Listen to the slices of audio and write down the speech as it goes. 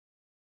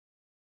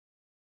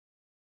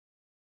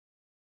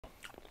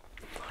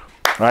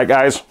All right,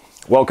 guys,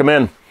 welcome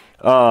in.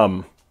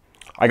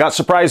 I got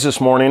surprised this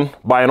morning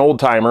by an old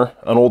timer,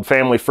 an old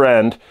family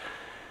friend.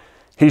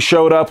 He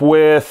showed up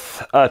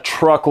with a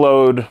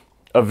truckload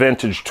of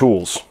vintage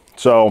tools.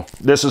 So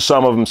this is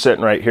some of them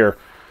sitting right here.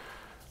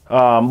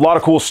 A lot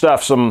of cool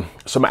stuff, some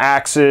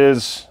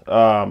axes,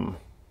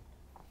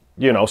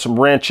 you know, some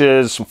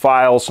wrenches, some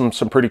files,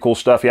 some pretty cool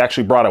stuff. He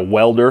actually brought a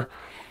welder.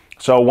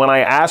 So when I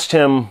asked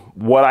him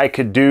what I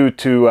could do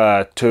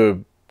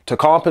to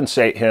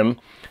compensate him,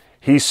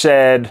 he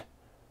said,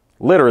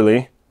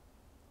 literally,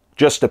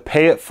 just to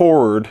pay it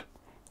forward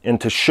and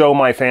to show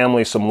my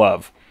family some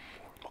love.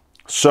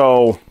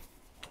 So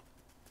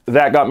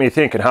that got me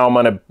thinking, how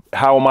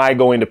am I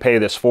going to pay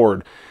this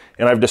forward?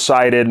 And I've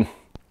decided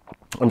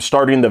I'm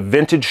starting the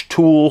Vintage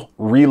Tool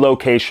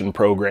Relocation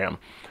Program.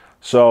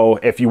 So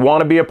if you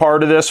want to be a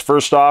part of this,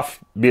 first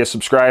off, be a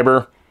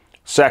subscriber.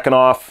 Second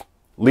off,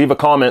 leave a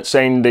comment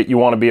saying that you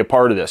want to be a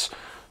part of this.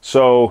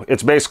 So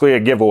it's basically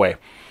a giveaway.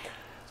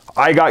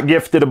 I got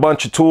gifted a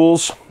bunch of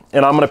tools,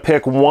 and I'm going to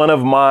pick one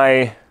of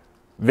my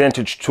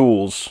vintage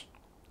tools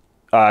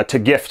to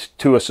gift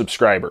to a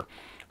subscriber.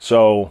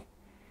 So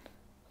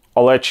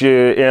I'll let you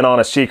in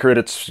on a secret.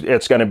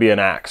 It's going to be an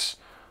axe.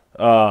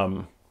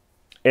 And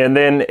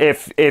then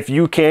if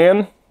you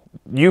can,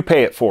 you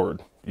pay it forward.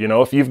 You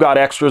know, if you've got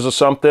extras of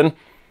something,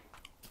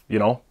 you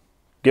know,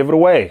 give it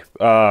away.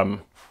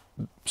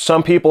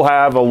 Some people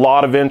have a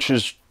lot of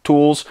vintage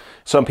tools.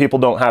 Some people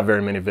don't have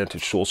very many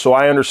vintage tools. So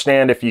I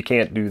understand if you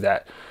can't do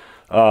that.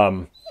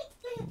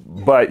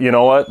 But you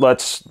know what?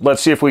 Let's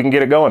see if we can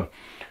get it going.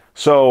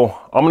 So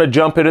I'm going to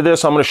jump into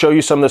this. I'm going to show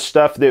you some of the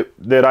stuff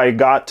that I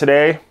got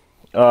today.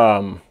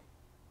 I'm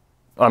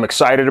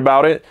excited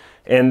about it.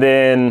 And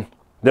then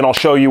I'll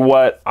show you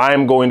what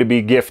I'm going to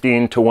be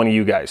gifting to one of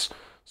you guys.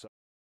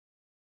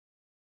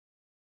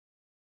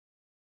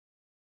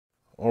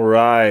 All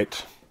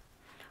right.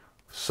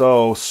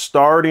 So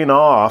starting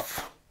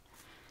off,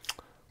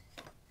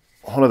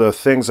 one of the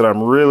things that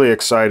I'm really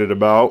excited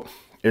about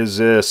is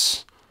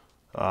this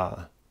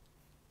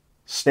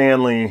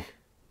Stanley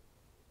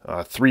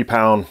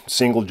 3-pound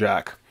single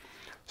jack.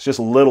 It's just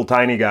a little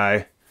tiny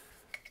guy,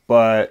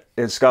 but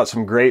it's got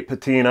some great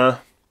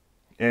patina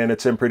and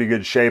it's in pretty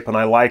good shape. And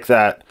I like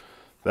that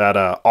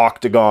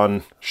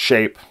octagon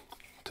shape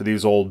to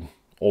these old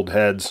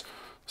heads.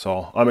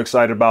 So I'm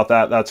excited about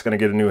that. That's going to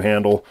get a new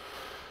handle.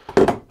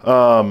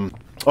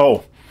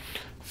 Oh,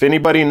 if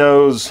anybody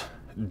knows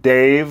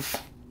Dave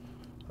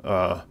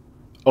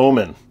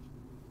Omen,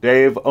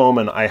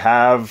 I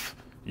have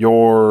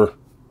your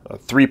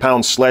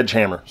 3-pound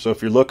sledgehammer. So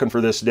if you're looking for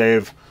this,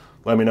 Dave,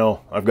 let me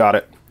know. I've got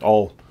it.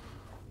 I'll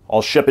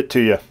ship it to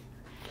you.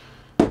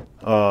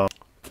 I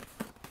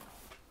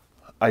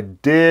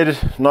did,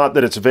 not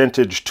that it's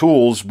vintage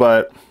tools,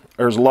 but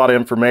there's a lot of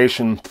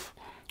information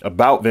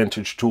about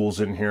vintage tools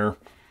in here.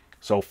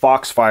 So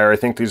Foxfire, I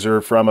think these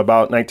are from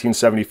about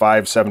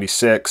 1975,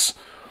 76.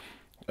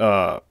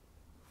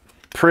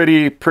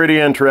 Pretty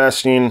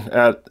interesting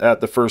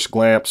at the first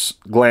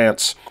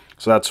glance.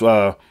 So that's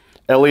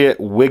Elliot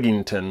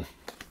Wigington,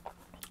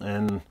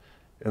 and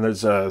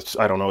there's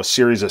I don't know, a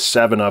series of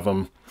 7 of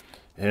them,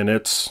 and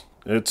it's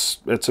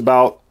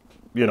about,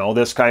 you know,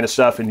 this kind of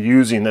stuff and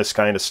using this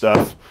kind of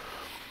stuff.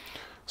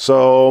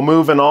 So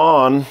moving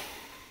on,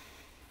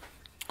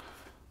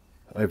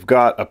 I've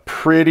got a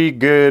pretty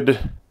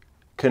good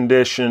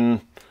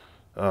condition,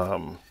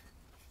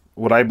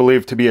 what I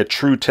believe to be a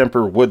true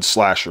temper wood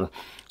slasher.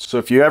 So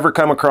if you ever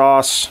come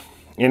across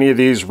any of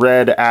these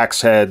red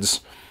axe heads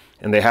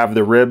and they have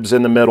the ribs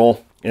in the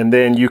middle, and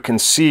then you can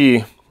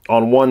see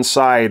on one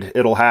side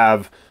it'll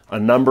have a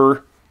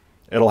number,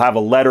 it'll have a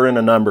letter and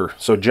a number.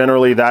 So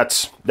generally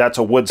that's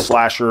a wood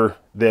slasher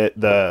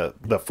that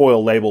the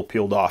foil label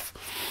peeled off.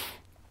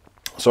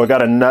 So I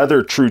got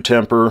another true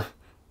temper,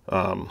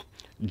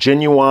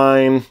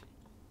 genuine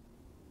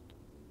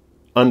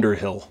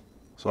Underhill.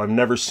 So I've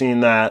never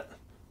seen that.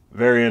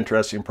 Very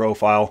interesting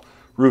profile.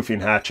 Roofing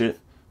hatchet.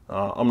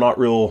 I'm not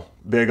real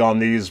big on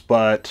these,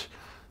 but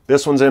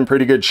this one's in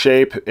pretty good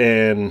shape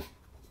and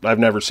I've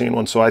never seen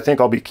one, so I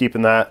think I'll be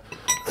keeping that.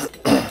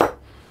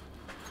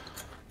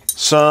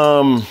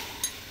 Some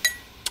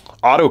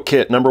Auto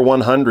Kit number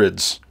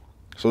 100s.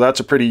 So that's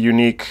a pretty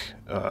unique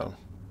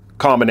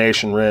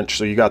combination wrench.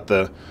 So you got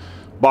the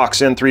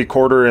box end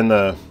 3/4 and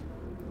the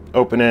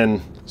open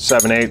end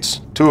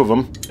 7/8, 2 of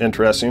them.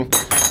 Interesting.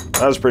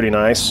 That was pretty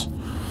nice.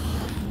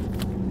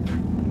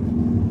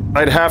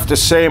 I'd have to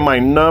say my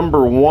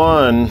number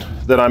 1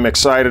 that I'm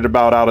excited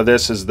about out of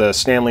this is the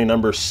Stanley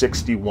number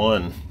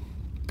 61.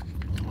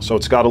 So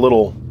it's got a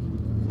little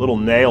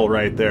nail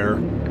right there,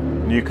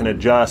 and you can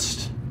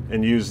adjust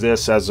and use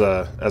this as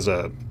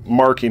a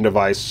marking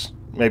device.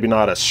 Maybe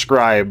not a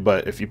scribe,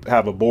 but if you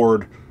have a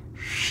board,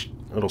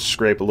 it'll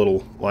scrape a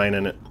little line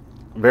in it.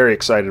 Very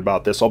excited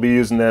about this. I'll be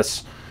using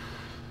this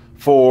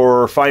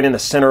for finding the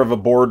center of a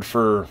board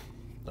for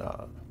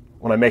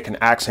when I'm making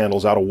axe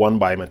handles out of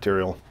 1x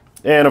material.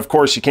 And of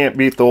course you can't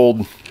beat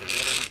the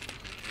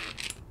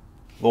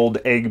old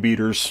egg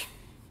beaters.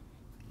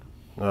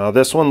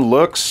 This one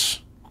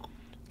looks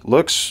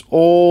Looks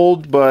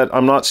old, but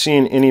I'm not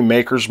seeing any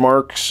maker's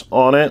marks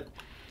on it.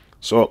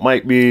 So it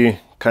might be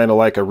kind of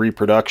like a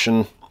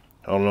reproduction.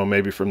 I don't know,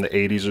 maybe from the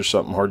 80s or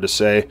something, hard to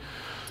say.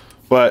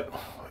 But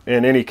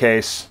in any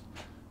case,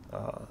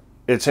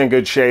 it's in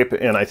good shape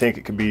and I think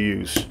it could be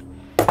used.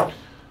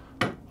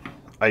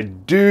 I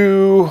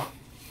do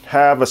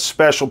have a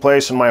special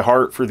place in my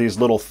heart for these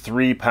little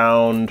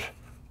 3-pound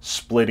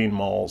splitting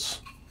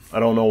mauls. I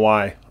don't know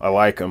why, I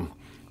like them.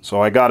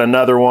 So I got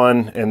another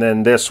one, and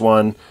then this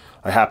one,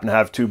 I happen to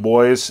have 2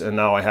 boys, and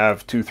now I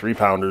have 2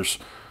 3-pounders.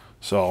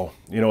 So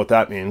you know what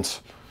that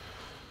means.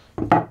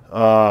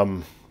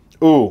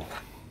 Ooh,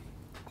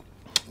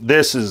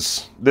 this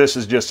is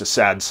just a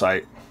sad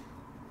sight.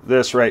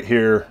 This right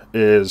here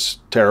is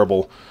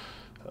terrible.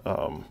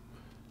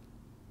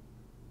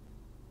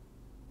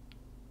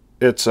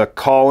 It's a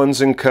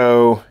Collins &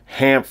 Co.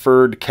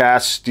 Hanford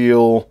cast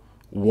steel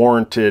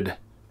warranted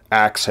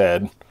axe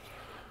head.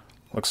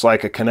 Looks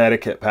like a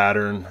Connecticut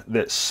pattern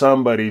that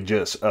somebody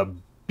just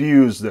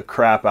abused the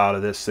crap out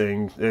of this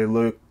thing. They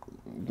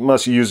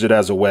must use it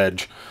as a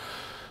wedge.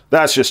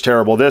 That's just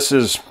terrible. This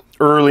is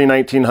early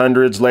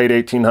 1900s, late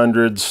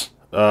 1800s.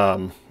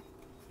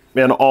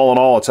 And all in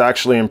all, it's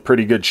actually in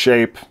pretty good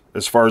shape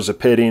as far as the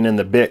pitting and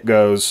the bit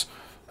goes.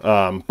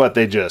 But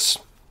they just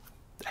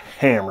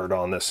hammered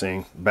on this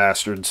thing,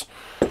 bastards.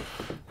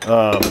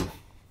 I'm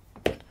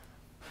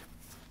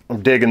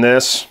digging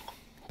this.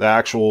 The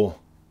actual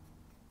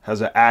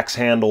has an axe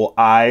handle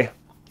eye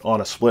on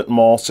a split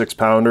maul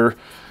 6-pounder.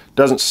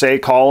 Doesn't say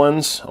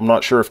Collins. I'm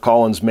not sure if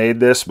Collins made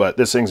this, but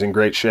this thing's in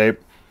great shape.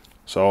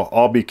 So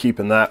I'll be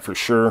keeping that for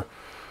sure.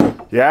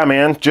 Yeah,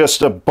 man,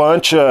 just a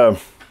bunch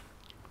of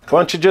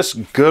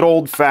just good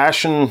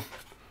old-fashioned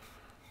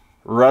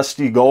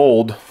rusty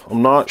gold.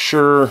 I'm not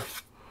sure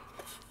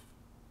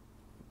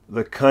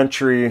the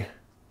country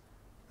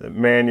that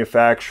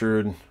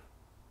manufactured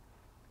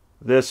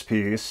this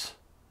piece,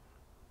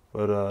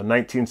 but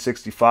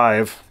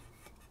 1965.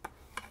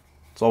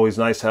 It's always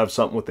nice to have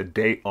something with a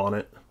date on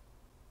it.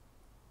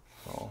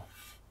 So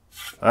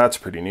that's a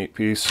pretty neat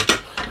piece.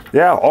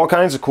 Yeah, all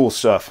kinds of cool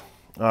stuff.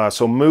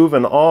 So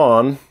moving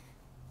on.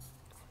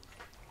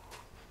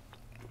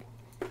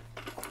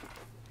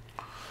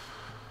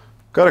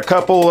 Got a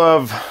couple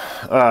of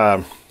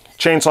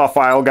chainsaw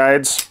file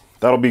guides.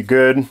 That'll be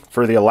good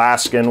for the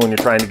Alaskan when you're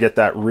trying to get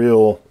that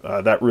real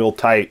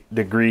tight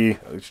degree,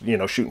 you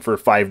know, shooting for a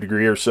 5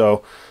 degree or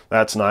so.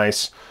 That's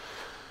nice.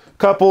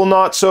 Couple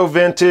not so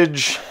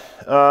vintage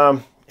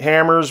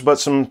hammers, but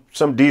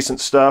some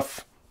decent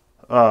stuff.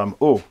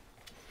 Oh,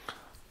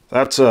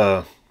 that's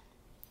an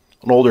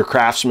older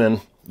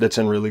Craftsman that's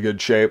in really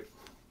good shape.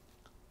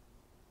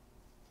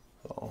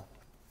 So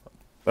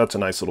that's a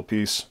nice little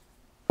piece.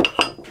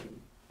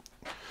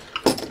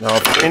 Now,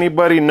 if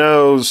anybody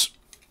knows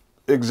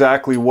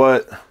exactly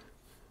what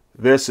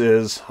this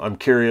is, I'm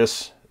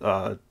curious.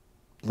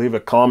 Leave a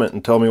comment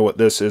and tell me what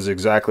this is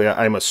exactly.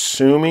 I'm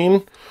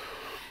assuming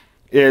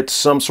it's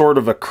some sort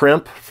of a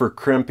crimp for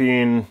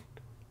crimping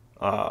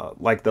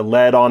like the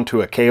lead onto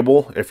a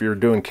cable if you're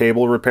doing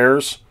cable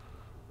repairs.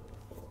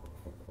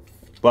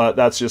 But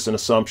that's just an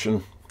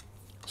assumption.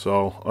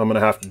 So I'm going to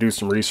have to do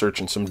some research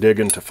and some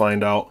digging to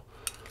find out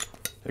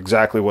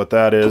exactly what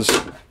that is.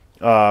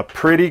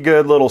 Pretty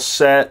good little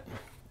set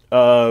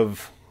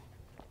of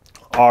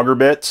auger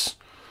bits,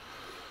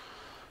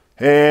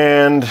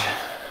 and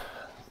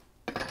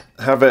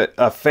have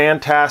a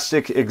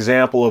fantastic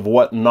example of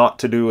what not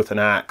to do with an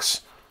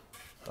axe.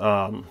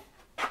 So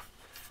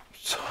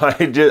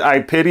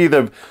I pity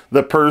the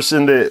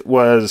person that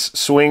was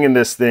swinging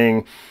this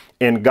thing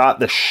and got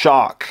the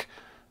shock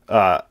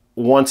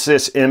once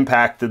this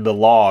impacted the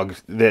log,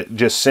 that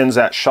just sends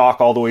that shock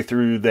all the way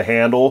through the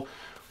handle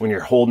when you're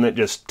holding it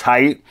just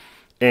tight,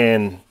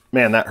 and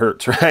man, that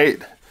hurts, right?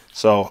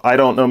 So I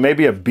don't know,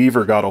 maybe a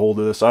beaver got a hold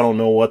of this. I don't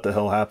know what the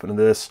hell happened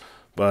to this,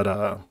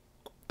 but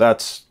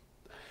that's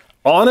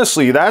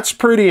honestly, that's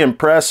pretty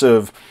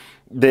impressive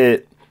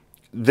that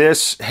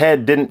this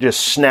head didn't just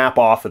snap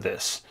off of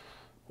this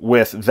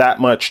with that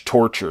much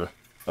torture.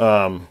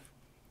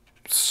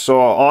 So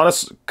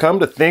honest, come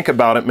to think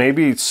about it,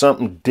 maybe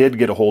something did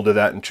get a hold of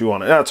that and chew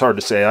on it. That's hard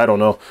to say, I don't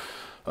know.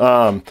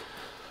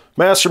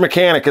 Master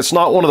Mechanic, it's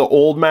not one of the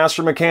old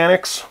Master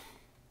Mechanics,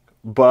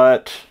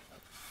 but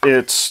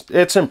it's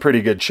in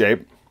pretty good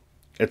shape.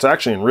 It's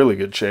actually in really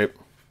good shape.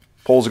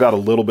 Pole's got a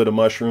little bit of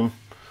mushroom,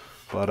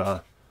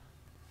 but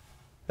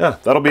yeah,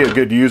 that'll be a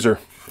good user.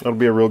 That'll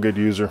be a real good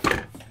user.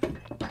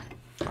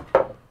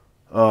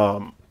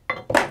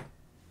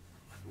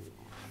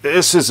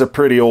 This is a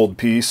pretty old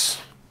piece,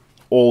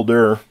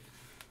 older.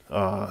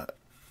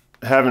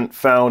 Haven't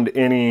found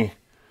any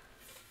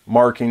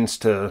markings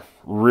to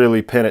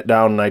really pin it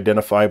down and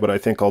identify, but I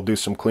think I'll do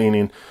some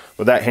cleaning.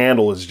 But that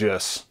handle is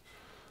just,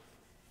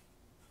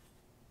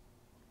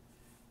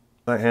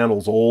 that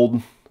handle's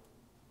old,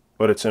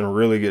 but it's in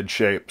really good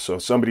shape. So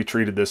somebody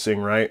treated this thing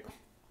right.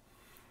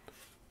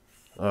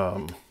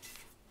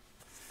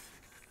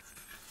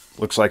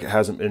 Looks like it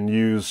hasn't been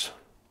used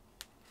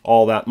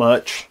all that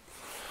much.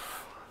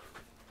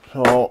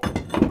 So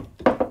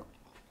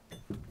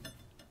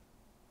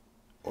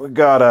we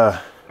got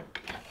a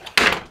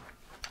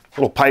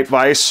little pipe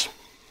vise.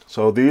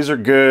 So these are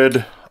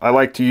good. I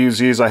like to use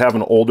these. I have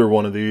an older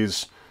one of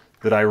these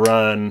that I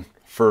run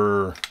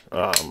for,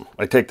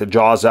 I take the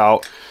jaws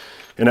out,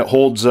 and it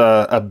holds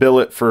a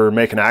billet for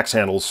making axe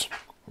handles.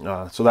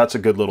 So that's a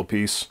good little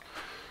piece.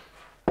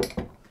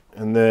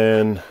 And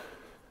then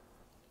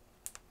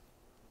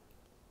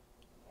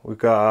we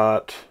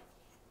got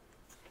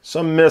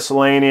some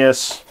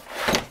miscellaneous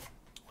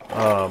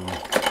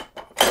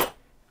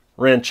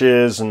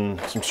wrenches and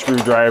some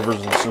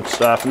screwdrivers and some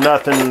stuff.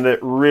 Nothing that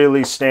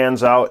really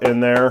stands out in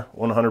there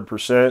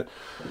 100%.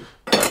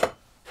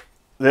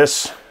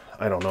 This,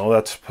 I don't know,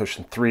 that's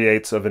pushing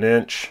 3/8 of an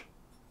inch.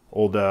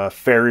 Old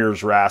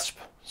farrier's rasp.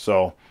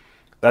 So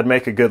that'd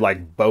make a good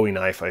like Bowie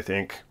knife, I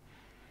think.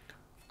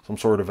 Some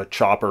sort of a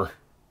chopper.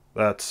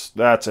 That's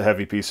a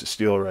heavy piece of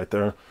steel right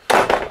there.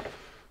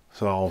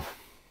 So, all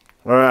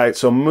right,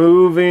 so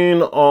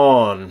moving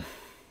on.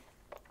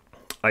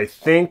 I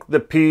think the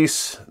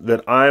piece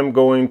that I'm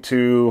going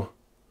to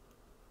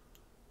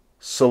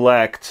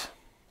select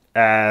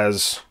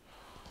as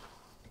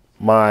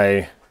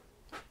my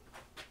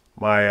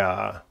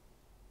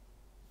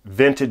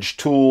vintage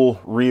tool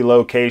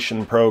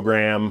relocation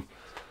program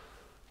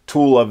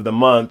tool of the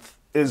month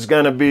is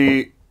going to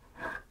be,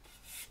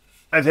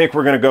 I think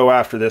we're going to go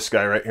after this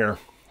guy right here.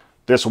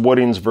 This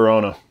Woodings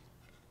Verona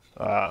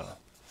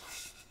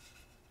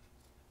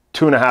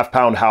 2.5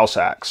 pound house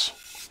axe.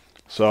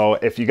 So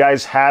if you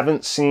guys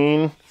haven't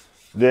seen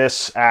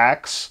this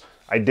axe,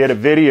 I did a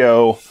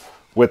video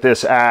with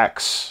this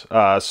axe.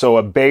 So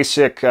a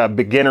basic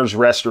beginner's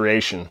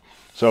restoration.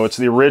 So it's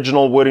the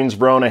original Woodings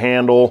Verona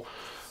handle.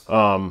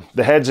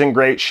 The head's in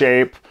great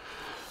shape.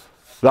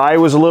 The eye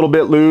was a little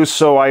bit loose,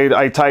 so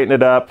I tightened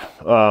it up.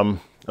 And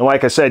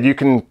like I said, you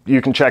can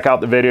check out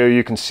the video.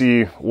 You can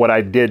see what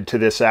I did to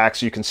this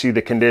axe. You can see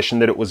the condition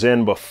that it was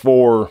in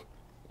before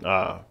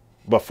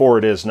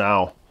it is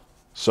now.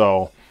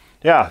 So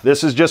yeah,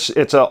 this is just,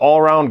 it's an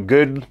all-around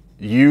good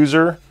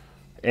user.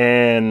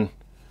 And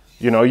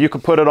you know, you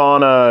could put it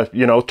on a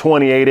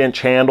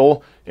 28-inch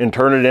handle and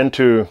turn it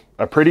into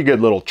a pretty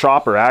good little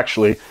chopper.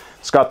 Actually,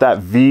 it's got that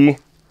V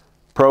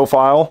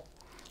profile,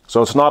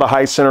 so it's not a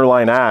high center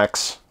line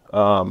axe.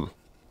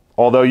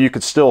 Although you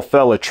could still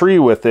fell a tree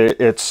with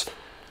it, it's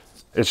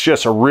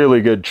just a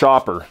really good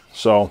chopper.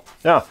 So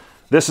yeah,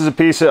 this is a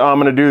piece that I'm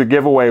going to do the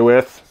giveaway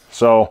with.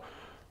 So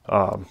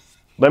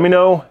let me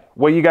know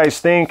what you guys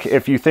think.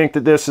 If you think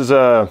that this is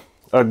a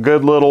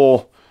good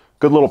little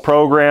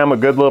program, a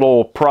good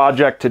little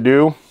project to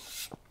do,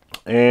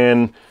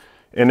 and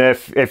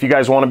if you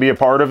guys want to be a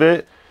part of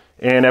it,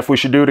 and if we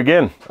should do it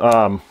again.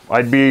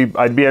 I'd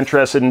be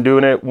interested in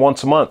doing it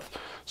once a month.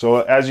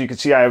 So as you can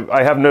see,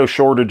 I have no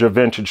shortage of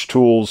vintage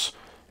tools,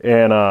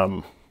 and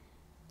I'm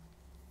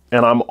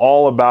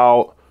all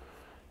about,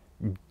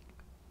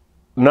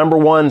 number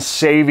one,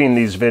 saving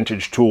these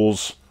vintage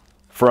tools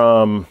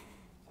from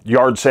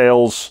yard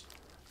sales,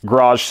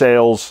 garage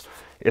sales,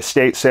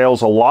 estate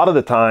sales. A lot of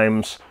the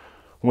times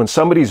when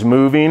somebody's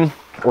moving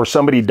or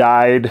somebody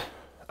died,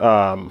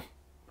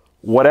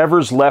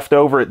 whatever's left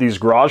over at these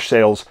garage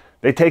sales,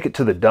 they take it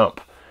to the dump.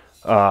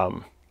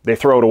 They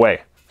throw it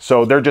away.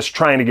 So they're just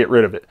trying to get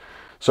rid of it.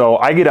 So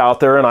I get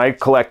out there and I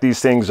collect these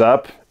things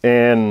up,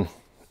 and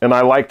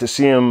I like to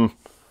see them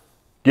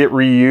get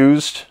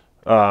reused,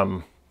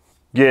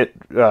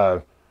 get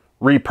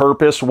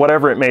repurposed,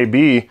 whatever it may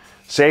be.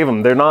 Save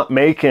them. They're not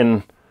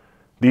making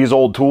these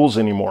old tools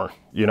anymore.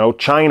 You know,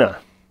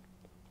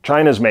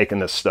 China's making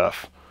this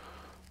stuff.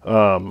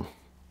 And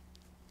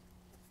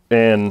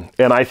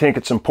I think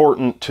it's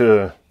important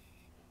to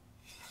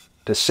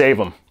save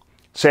them.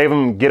 Save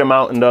them, get them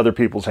out into other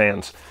people's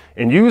hands,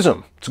 and use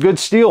them. It's good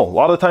steel. A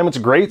lot of the time it's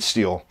great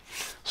steel.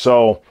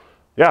 So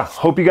yeah,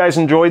 hope you guys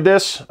enjoyed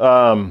this.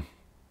 And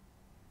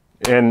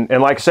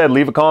like I said,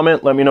 leave a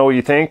comment, let me know what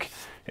you think,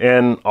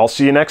 and I'll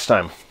see you next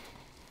time.